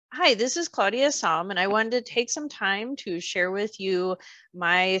Hi, this is Claudia Sahm, and I wanted to take some time to share with you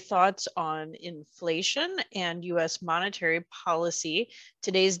my thoughts on inflation and US monetary policy.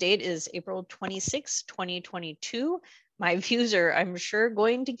 Today's date is April 26, 2022. My views are, I'm sure,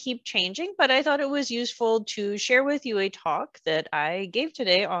 going to keep changing, but I thought it was useful to share with you a talk that I gave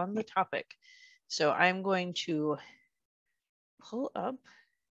today on the topic. So I'm going to pull up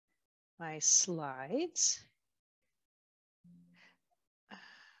my slides.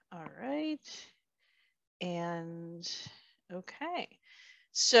 All right. And okay.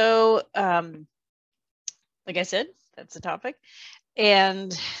 So, like I said, that's the topic.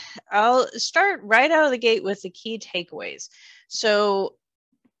 And I'll start right out of the gate with the key takeaways. So,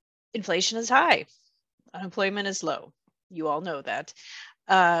 inflation is high, unemployment is low. You all know that.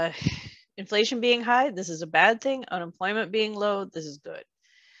 Uh, inflation being high, this is a bad thing. Unemployment being low, this is good.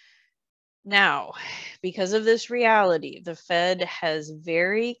 Now, because of this reality, the Fed has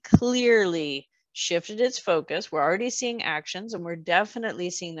very clearly shifted its focus. We're already seeing actions, and we're definitely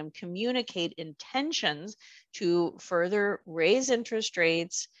seeing them communicate intentions to further raise interest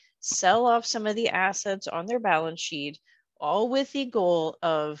rates, sell off some of the assets on their balance sheet, all with the goal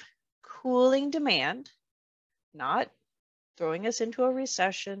of cooling demand, not throwing us into a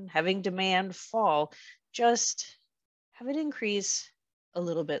recession, having demand fall, just have it increase a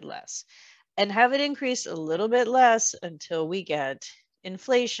little bit less. And have it increase a little bit less until we get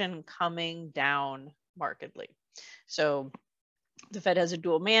inflation coming down markedly. So the Fed has a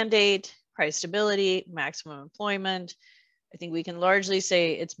dual mandate, price stability, maximum employment. I think we can largely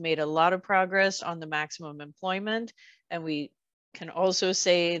say it's made a lot of progress on the maximum employment, and we can also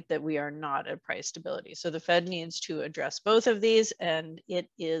say that we are not at price stability. So the Fed needs to address both of these, and it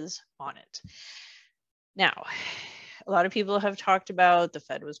is on it. Now, a lot of people have talked about the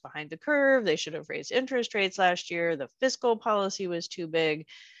Fed was behind the curve. They should have raised interest rates last year. The fiscal policy was too big.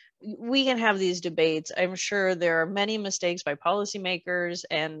 We can have these debates. I'm sure there are many mistakes by policymakers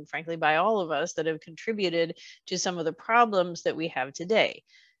and frankly by all of us that have contributed to some of the problems that we have today.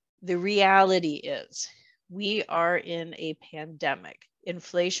 The reality is we are in a pandemic.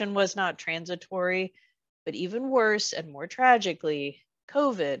 Inflation was not transitory, but even worse and more tragically,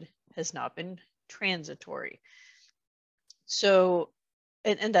 COVID has not been transitory. So,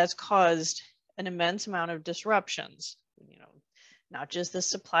 and that's caused an immense amount of disruptions, not just the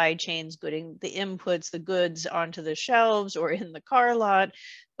supply chains getting the inputs, the goods onto the shelves or in the car lot,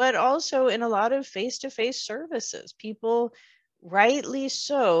 but also in a lot of face-to-face services. People, rightly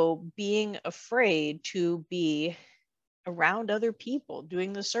so, being afraid to be around other people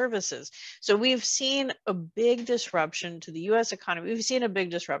doing the services. So we've seen a big disruption to the US economy. We've seen a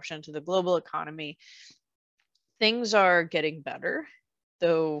big disruption to the global economy. Things are getting better,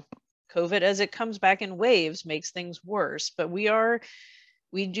 though COVID, as it comes back in waves, makes things worse. But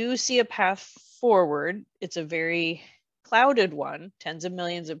we do see a path forward. It's a very clouded one. Tens of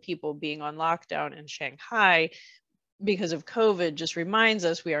millions of people being on lockdown in Shanghai because of COVID just reminds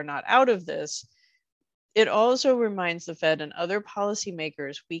us we are not out of this. It also reminds the Fed and other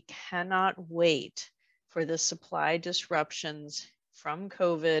policymakers we cannot wait for the supply disruptions from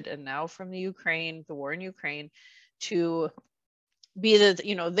COVID and now from the war in Ukraine, to be that,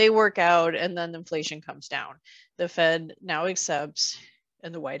 they work out and then inflation comes down. The Fed now accepts,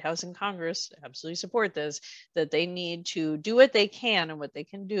 and the White House and Congress absolutely support this, that they need to do what they can, and what they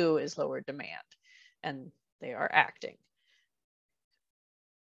can do is lower demand, and they are acting.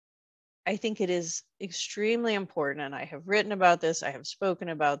 I think it is extremely important, and I have written about this, I have spoken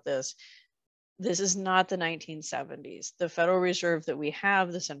about this. This is not the 1970s. The Federal Reserve that we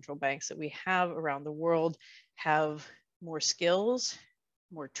have, the central banks that we have around the world, have more skills,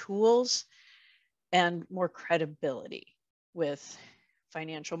 more tools, and more credibility with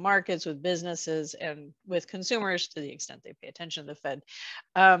financial markets, with businesses, and with consumers to the extent they pay attention to the Fed.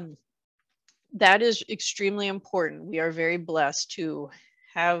 That is extremely important. We are very blessed to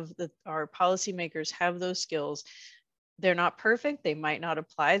have our policymakers have those skills. They're not perfect. They might not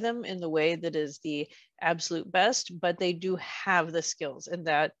apply them in the way that is the absolute best, but they do have the skills, and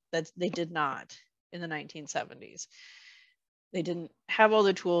that they did not in the 1970s. They didn't have all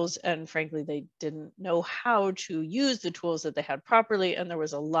the tools, and frankly, they didn't know how to use the tools that they had properly, and there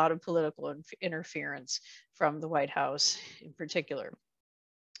was a lot of political interference from the White House in particular.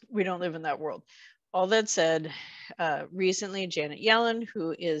 We don't live in that world. All that said, recently Janet Yellen,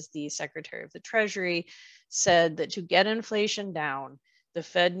 who is the Secretary of the Treasury, said that to get inflation down, the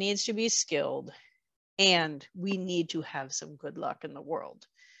Fed needs to be skilled, and we need to have some good luck in the world.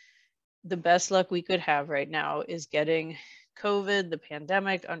 The best luck we could have right now is getting COVID, the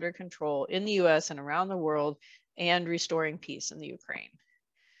pandemic, under control in the US and around the world, and restoring peace in the Ukraine.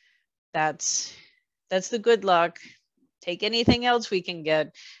 That's the good luck. Take anything else we can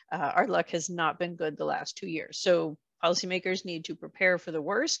get. Our luck has not been good the last 2 years. So policymakers need to prepare for the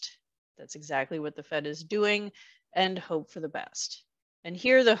worst. That's exactly what the Fed is doing, and hope for the best. And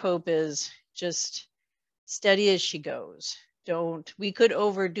here the hope is just steady as she goes. We could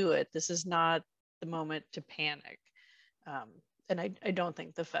overdo it. This is not the moment to panic. And I don't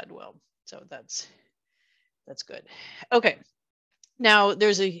think the Fed will. So that's good. Okay. Now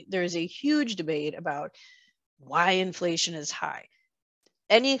there's a huge debate about why inflation is high.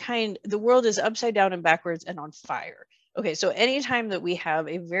 The world is upside down and backwards and on fire. Okay, so anytime that we have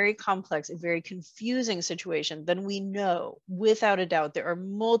a very complex, a very confusing situation, then we know without a doubt there are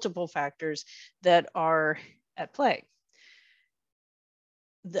multiple factors that are at play.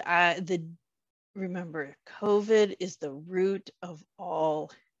 Remember, COVID is the root of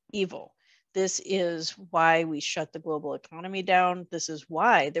all evil. This is why we shut the global economy down. This is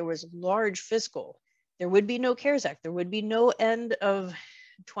why there was large fiscal. There would be no CARES Act. There would be no end of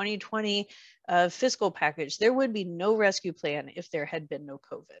 2020 fiscal package. There would be no rescue plan if there had been no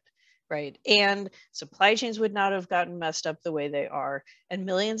COVID, right? And supply chains would not have gotten messed up the way they are, and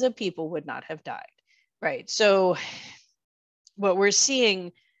millions of people would not have died, right? So what we're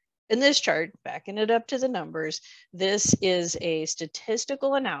seeing in this chart, backing it up to the numbers, this is a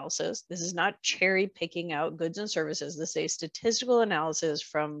statistical analysis. This is not cherry picking out goods and services. This is a statistical analysis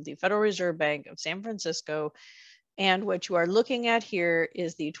from the Federal Reserve Bank of San Francisco. And what you are looking at here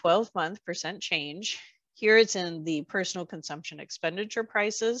is the 12-month percent change. Here it's in the personal consumption expenditure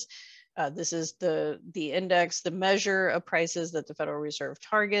prices. This is the index, the measure of prices that the Federal Reserve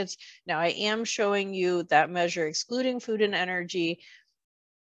targets. Now I am showing you that measure excluding food and energy.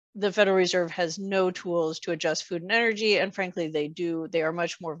 The Federal Reserve has no tools to adjust food and energy, and frankly, they are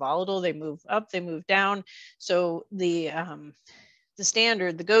much more volatile. They move up, they move down. So the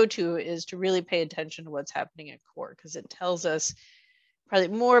standard, the go-to, is to really pay attention to what's happening at core, because it tells us probably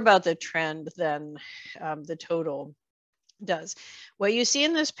more about the trend than the total does. What you see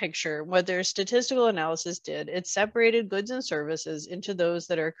in this picture, what their statistical analysis did, it separated goods and services into those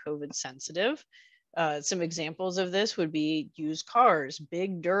that are COVID sensitive. Some examples of this would be used cars,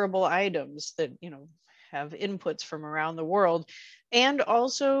 big durable items that have inputs from around the world, and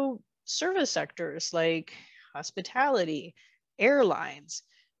also service sectors like hospitality, airlines.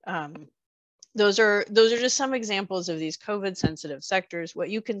 Those are just some examples of these COVID sensitive sectors. What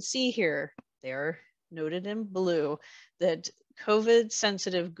you can see here, they're noted in blue, that COVID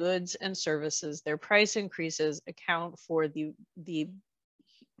sensitive goods and services, their price increases account for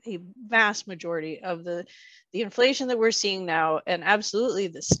a vast majority of the inflation that we're seeing now, and absolutely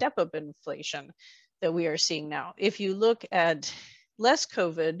the step up inflation that we are seeing now. If you look at less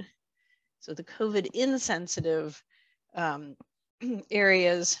COVID, so the COVID insensitive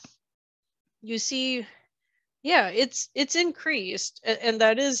areas, you see, yeah, it's increased, and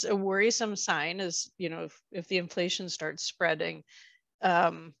that is a worrisome sign, as if the inflation starts spreading.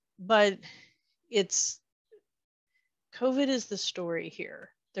 But COVID is the story here.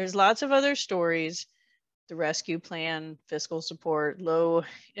 There's lots of other stories, the rescue plan, fiscal support, low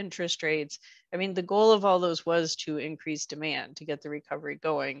interest rates. I mean, the goal of all those was to increase demand, to get the recovery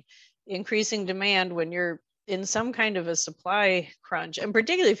going. Increasing demand when you're in some kind of a supply crunch, and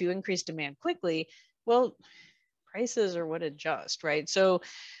particularly if you increase demand quickly, well, prices are what adjust, right? So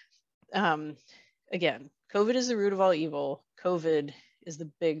again, COVID is the root of all evil. COVID is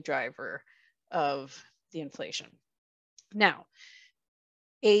the big driver of the inflation. Now,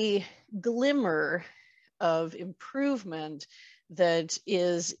 a glimmer of improvement that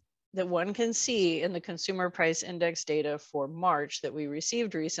one can see in the consumer price index data for March that we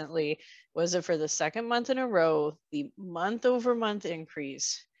received recently was that for the second month in a row, the month-over-month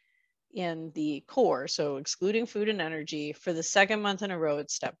increase in the core, so excluding food and energy, for the second month in a row,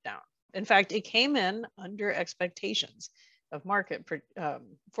 it stepped down. In fact, it came in under expectations of market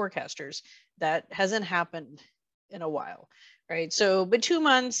forecasters. That hasn't happened in a while, right? So, but 2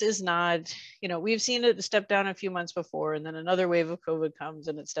 months is not, we've seen it step down a few months before, and then another wave of COVID comes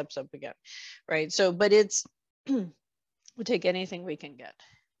and it steps up again, right? So, but we'll take anything we can get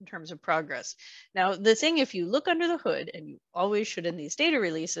in terms of progress. Now, the thing, if you look under the hood, and you always should in these data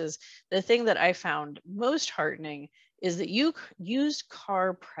releases, the thing that I found most heartening is that used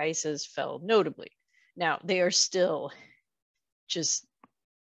car prices fell notably. Now, they are still just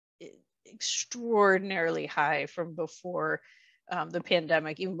extraordinarily high from before the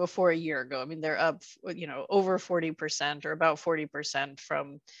pandemic, even before a year ago. I mean, they're up, over 40% or about 40%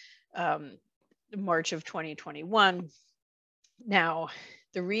 from March of 2021. Now,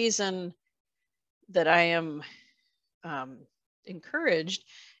 the reason that I am encouraged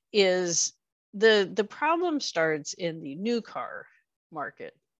is the problem starts in the new car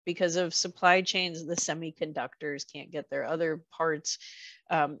market because of supply chains. The semiconductors can't get their other parts.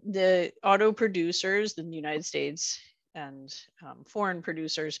 The auto producers in the United States and foreign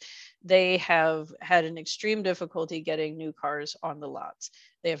producers, they have had an extreme difficulty getting new cars on the lots.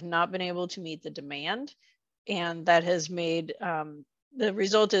 They have not been able to meet the demand, and that has made the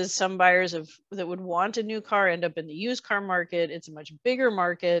result is some buyers that would want a new car end up in the used car market. It's a much bigger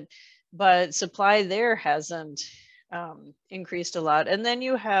market, but supply there hasn't increased a lot. And then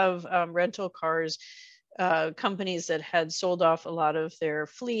you have rental cars companies that had sold off a lot of their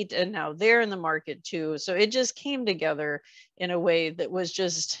fleet, and now they're in the market too. So it just came together in a way that was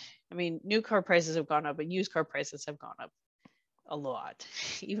just, I mean, new car prices have gone up, but used car prices have gone up a lot,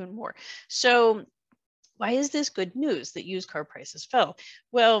 even more. So why is this good news that used car prices fell?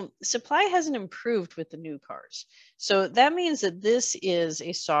 Well, supply hasn't improved with the new cars. So that means that this is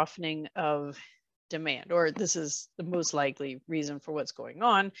a softening of demand, or this is the most likely reason for what's going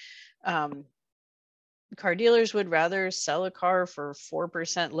on. Car dealers would rather sell a car for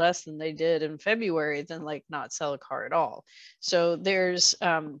 4% less than they did in February than like not sell a car at all. So there's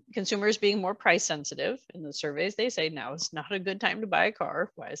consumers being more price sensitive. In the surveys, they say now is not a good time to buy a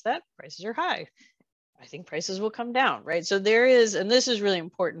car. Why is that? Prices are high. I think prices will come down, right? So there is, and this is really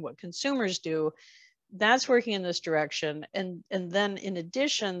important, what consumers do, that's working in this direction. And then in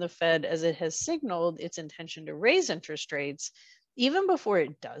addition, the Fed, as it has signaled its intention to raise interest rates, even before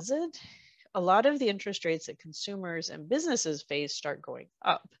it does it, a lot of the interest rates that consumers and businesses face start going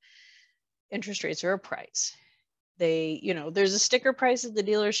up. Interest rates are a price. They, there's a sticker price at the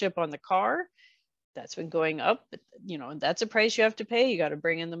dealership on the car. That's been going up, that's a price you have to pay. You got to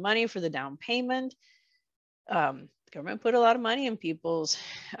bring in the money for the down payment. The government put a lot of money in people's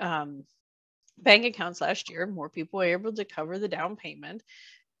bank accounts last year. More people were able to cover the down payment,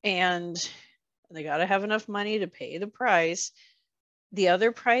 and they got to have enough money to pay the price. The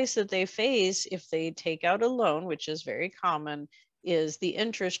other price that they face if they take out a loan, which is very common, is the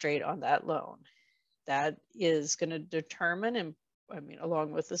interest rate on that loan. That is going to determine, and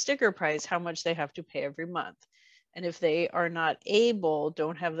along with the sticker price, how much they have to pay every month. And if they are not able,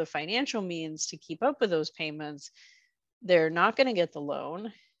 don't have the financial means to keep up with those payments, they're not going to get the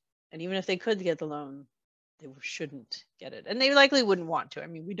loan. And even if they could get the loan, they shouldn't get it. And they likely wouldn't want to.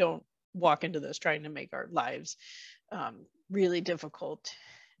 We don't walk into this trying to make our lives really difficult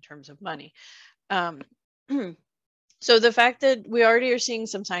in terms of money. So the fact that we already are seeing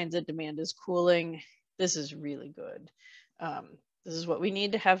some signs that demand is cooling, this is really good. This is what we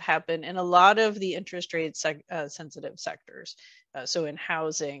need to have happen in a lot of the interest rate sensitive sectors. So in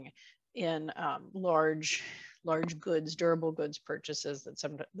housing, in large goods, durable goods purchases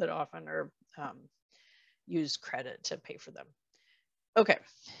that often are use credit to pay for them. Okay.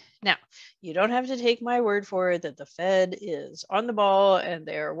 Now, you don't have to take my word for it that the Fed is on the ball and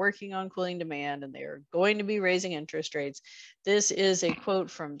they are working on cooling demand and they are going to be raising interest rates. This is a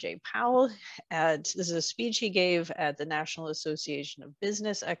quote from Jay Powell. This is a speech he gave at the National Association of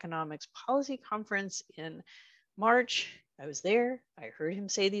Business Economics Policy Conference in March. I was there. I heard him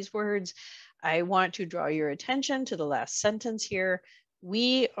say these words. I want to draw your attention to the last sentence here.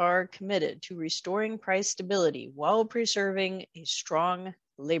 We are committed to restoring price stability while preserving a strong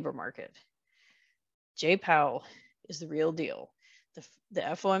labor market. Jay Powell is the real deal. The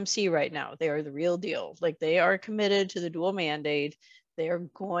FOMC right now, they are the real deal. Like, they are committed to the dual mandate. They are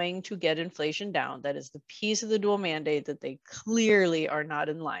going to get inflation down. That is the piece of the dual mandate that they clearly are not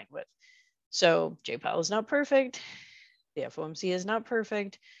in line with. So Jay Powell is not perfect. The FOMC is not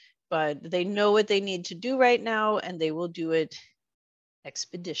perfect, but they know what they need to do right now, and they will do it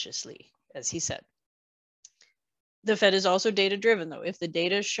expeditiously, as he said. The Fed is also data driven, though. If the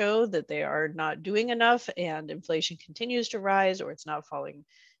data show that they are not doing enough and inflation continues to rise, or it's not falling,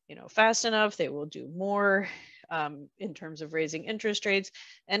 fast enough, they will do more in terms of raising interest rates.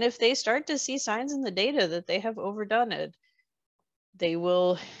 And if they start to see signs in the data that they have overdone it, they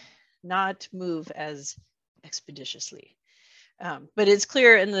will not move as expeditiously. But it's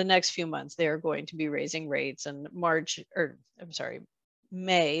clear in the next few months they are going to be raising rates. And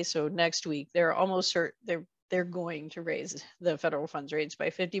May, so next week, they're almost certain they're going to raise the federal funds rates by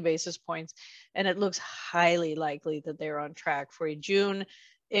 50 basis points. And it looks highly likely that they're on track for a June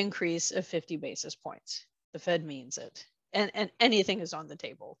increase of 50 basis points. The Fed means it. And anything is on the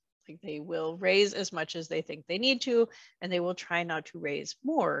table. Like, they will raise as much as they think they need to, and they will try not to raise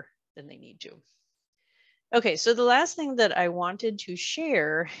more than they need to. Okay, so the last thing that I wanted to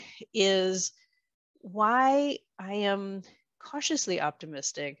share is why I am cautiously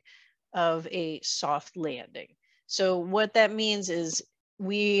optimistic of a soft landing. So what that means is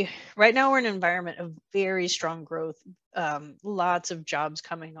right now we're in an environment of very strong growth, lots of jobs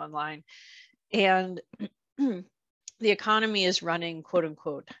coming online, and the economy is running quote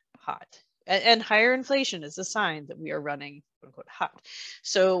unquote hot. And higher inflation is a sign that we are running quote unquote hot.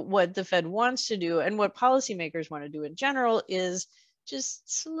 So what the Fed wants to do, and what policymakers want to do in general, is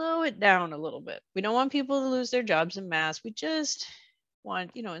just slow it down a little bit. We don't want people to lose their jobs en masse. We just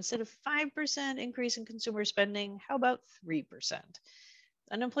want, instead of 5% increase in consumer spending, how about 3%?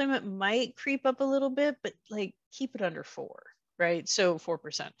 Unemployment might creep up a little bit, but like keep it under 4, right? So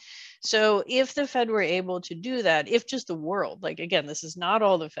 4%. So if the Fed were able to do that, if just the world, like again, this is not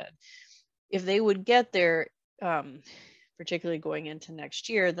all the Fed, if they would get there, particularly going into next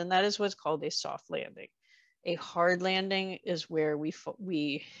year, then that is what's called a soft landing. A hard landing is where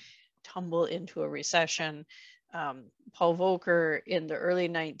we tumble into a recession. Paul Volcker in the early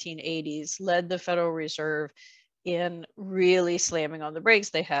 1980s led the Federal Reserve in really slamming on the brakes.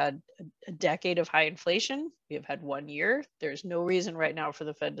 They had a decade of high inflation. We have had 1 year. There's no reason right now for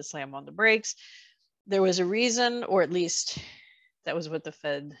the Fed to slam on the brakes. There was a reason, or at least that was what the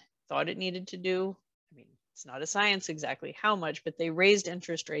Fed thought it needed to do. I mean, it's not a science exactly how much, but they raised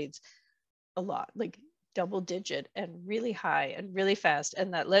interest rates a lot, like double digit and really high and really fast.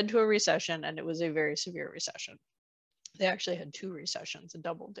 And that led to a recession, and it was a very severe recession. They actually had 2 recessions, a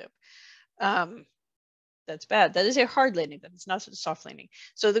double dip. That's bad. That is a hard landing. That is not a soft landing.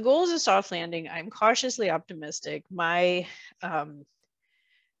 So the goal is a soft landing. I'm cautiously optimistic. I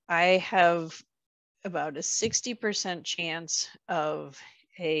have about a 60% chance of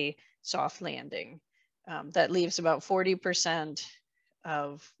a soft landing. That leaves about 40%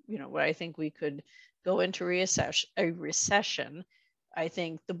 of what I think we could go into a recession. I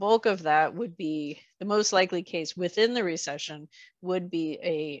think the bulk of that would be the most likely case within the recession would be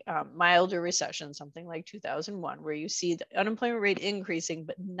a milder recession, something like 2001, where you see the unemployment rate increasing,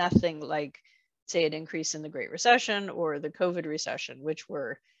 but nothing like, say, an increase in the Great Recession or the COVID recession, which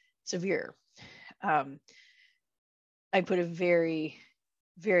were severe. I put a very,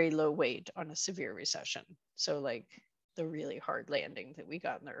 very low weight on a severe recession. So like the really hard landing that we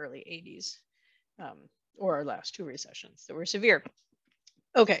got in the early 80s, or our last 2 recessions that were severe.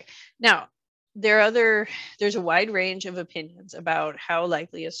 Okay, now there's a wide range of opinions about how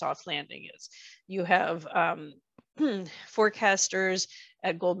likely a soft landing is. You have forecasters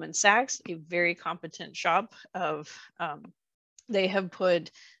at Goldman Sachs, a very competent shop of, they have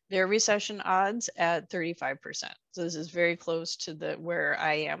put their recession odds at 35%. So this is very close to where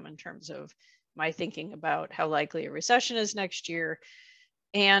I am in terms of my thinking about how likely a recession is next year.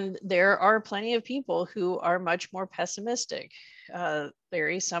 And there are plenty of people who are much more pessimistic.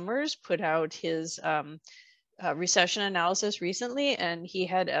 Larry Summers put out his recession analysis recently, and he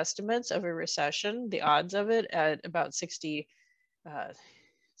had estimates of a recession, the odds of it, at about 67%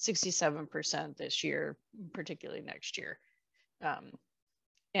 this year, particularly next year.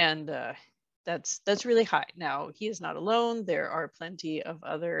 And that's really high. Now, he is not alone. There are plenty of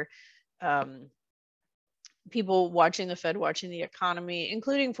other people watching the Fed, watching the economy,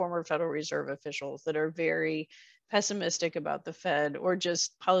 including former Federal Reserve officials that are very pessimistic about the Fed, or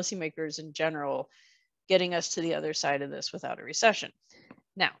just policymakers in general, getting us to the other side of this without a recession.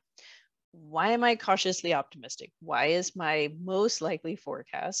 Now, why am I cautiously optimistic? Why is my most likely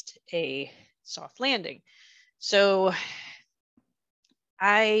forecast a soft landing? So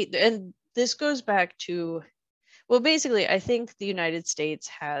and this goes back to, well, basically, I think the United States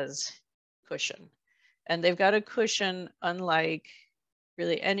has cushion. And they've got a cushion unlike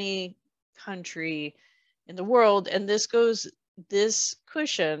really any country in the world. And this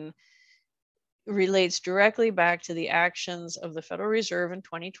cushion relates directly back to the actions of the Federal Reserve in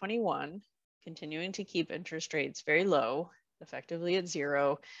 2021, continuing to keep interest rates very low, effectively at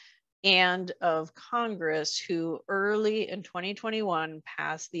 0, and of Congress, who early in 2021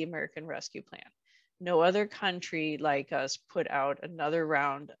 passed the American Rescue Plan. No other country like us put out another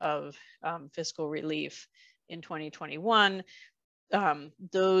round of fiscal relief in 2021.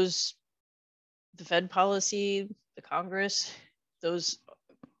 The Fed policy, the Congress, those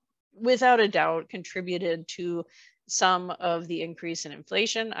without a doubt contributed to some of the increase in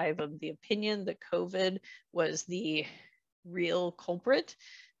inflation. I have the opinion that COVID was the real culprit,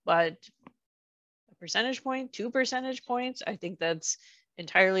 but a percentage point, 2 percentage points, I think that's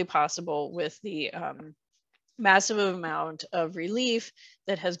entirely possible with the massive amount of relief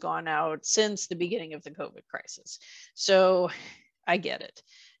that has gone out since the beginning of the COVID crisis. So I get it.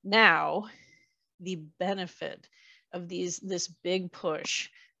 Now, the benefit of this big push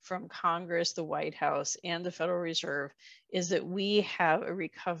from Congress, the White House, and the Federal Reserve is that we have a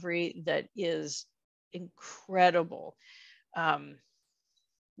recovery that is incredible.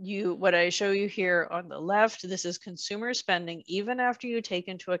 what I show you here on the left, this is consumer spending, even after you take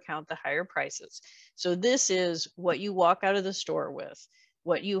into account the higher prices. So this is what you walk out of the store with,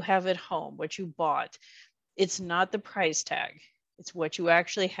 what you have at home, what you bought. It's not the price tag, it's what you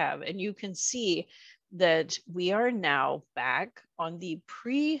actually have. And you can see that we are now back on the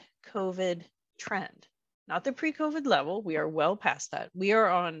pre-COVID trend, not the pre-COVID level. We are well past that. We are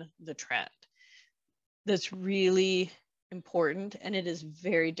on the trend. That's really important, and it is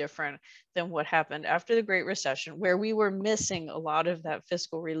very different than what happened after the Great Recession, where we were missing a lot of that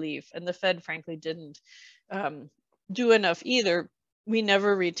fiscal relief, and the Fed frankly didn't do enough either. We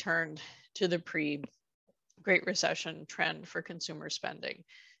never returned to the pre-Great Recession trend for consumer spending.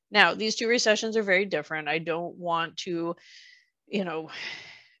 Now, these two recessions are very different. I don't want to,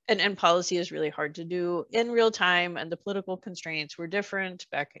 and policy is really hard to do in real time, and the political constraints were different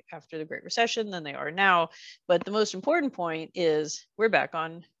back after the Great Recession than they are now. But the most important point is we're back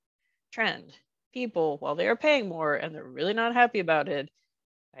on trend. People, while they are paying more and they're really not happy about it,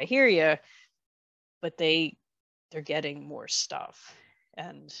 I hear you, but they're getting more stuff.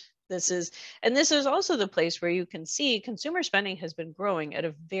 And this is also the place where you can see consumer spending has been growing at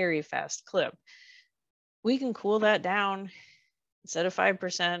a very fast clip. We can cool that down. Instead of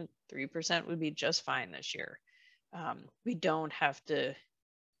 5%, 3% would be just fine this year. We don't have to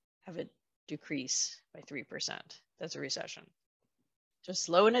have it decrease by 3%. That's a recession. Just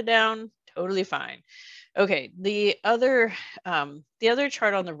slowing it down, totally fine. Okay, the other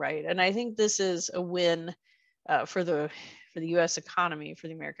chart on the right, and I think this is a win for the U.S. economy, for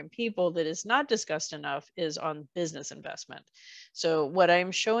the American people, that is not discussed enough, is on business investment. So what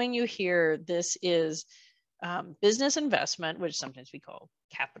I'm showing you here, this is business investment, which sometimes we call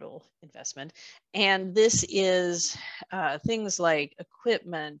capital investment. And this is things like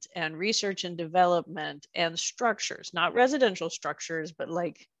equipment and research and development and structures, not residential structures, but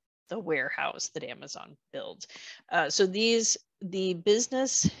like the warehouse that Amazon builds. So the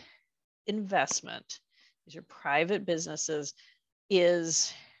business investment, these are private businesses,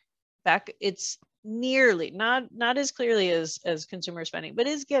 is back, it's nearly, not as clearly as consumer spending, but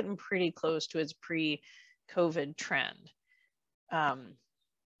is getting pretty close to its pre-COVID trend.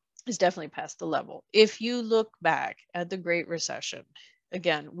 Is definitely past the level. If you look back at the Great Recession,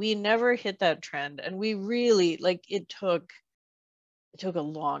 again, we never hit that trend, and we really, like, it took a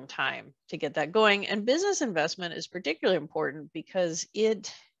long time to get that going. And business investment is particularly important because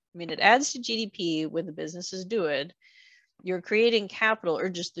it adds to GDP when the businesses do it. You're creating capital, or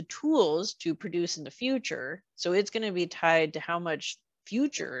just the tools to produce in the future. So it's going to be tied to how much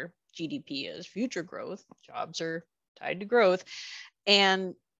future GDP is, future growth. Jobs are tied to growth.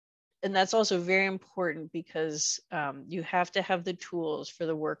 And that's also very important because you have to have the tools for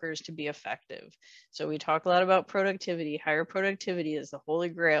the workers to be effective. So we talk a lot about productivity. Higher productivity is the holy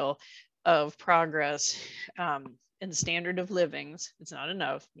grail of progress in the standard of livings. It's not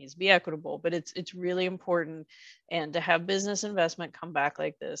enough, it needs to be equitable, but it's really important. And to have business investment come back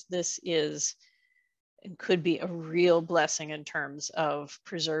like this is and could be a real blessing in terms of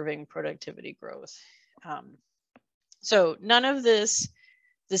preserving productivity growth. So none of this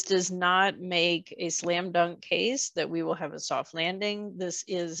does not make a slam dunk case that we will have a soft landing. This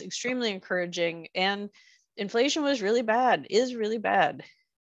is extremely encouraging, and inflation was really bad, is really bad.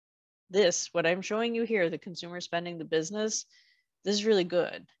 What I'm showing you here, the consumer spending, the business, this is really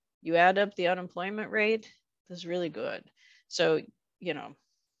good. You add up the unemployment rate, this is really good. So,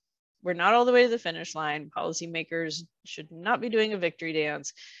 we're not all the way to the finish line. Policymakers should not be doing a victory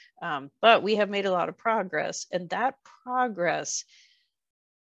dance, but we have made a lot of progress, and that progress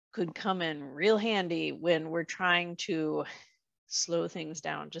could come in real handy when we're trying to slow things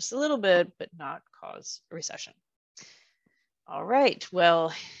down just a little bit, but not cause a recession. All right,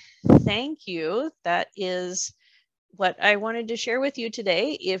 well, thank you. That is what I wanted to share with you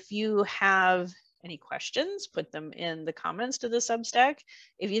today. If you have any questions, put them in the comments to the Substack.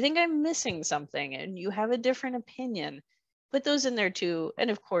 If you think I'm missing something and you have a different opinion, put those in there too. And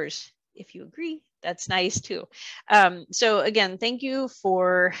of course, if you agree, that's nice too. So again, thank you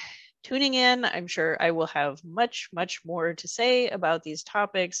for tuning in. I'm sure I will have much, much more to say about these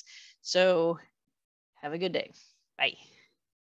topics. So have a good day. Bye.